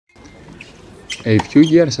A few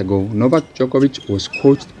years ago, Novak Djokovic was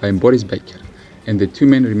coached by Boris Becker, and the two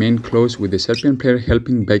men remained close, with the Serbian player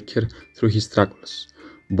helping Becker through his struggles.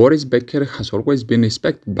 Boris Becker has always been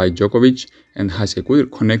respected by Djokovic and has a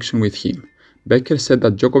good connection with him. Becker said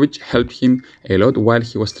that Djokovic helped him a lot while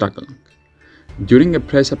he was struggling. During a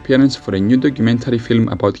press appearance for a new documentary film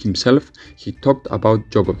about himself, he talked about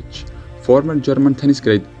Djokovic. Former German tennis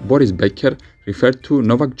great Boris Becker referred to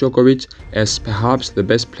Novak Djokovic as perhaps the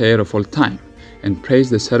best player of all time, and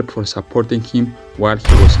praised the Serb for supporting him while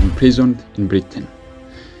he was imprisoned in Britain.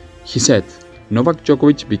 He said, "Novak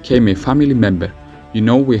Djokovic became a family member. You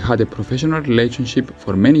know, we had a professional relationship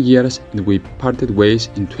for many years and we parted ways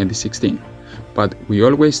in 2016. But we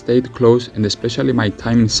always stayed close, and especially my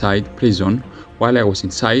time inside prison. While I was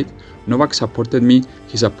inside, Novak supported me,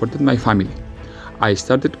 he supported my family. I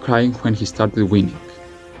started crying when he started winning."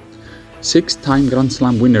 Six-time Grand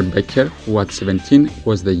Slam winner Becker, who at 17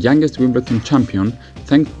 was the youngest Wimbledon champion,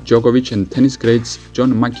 thanked Djokovic and tennis greats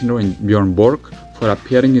John McEnroe and Bjorn Borg for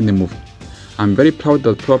appearing in the movie. "I'm very proud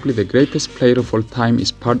that probably the greatest player of all time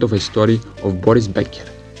is part of a story of Boris Becker,"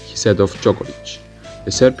 he said of Djokovic.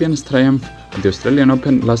 The Serbian's triumph at the Australian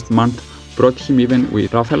Open last month brought him even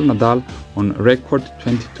with Rafael Nadal on record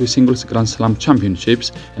 22 singles Grand Slam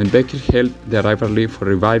championships, and Becker hailed the rivalry for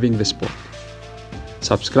reviving the sport.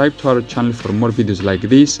 Subscribe to our channel for more videos like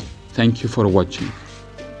this. Thank you for watching.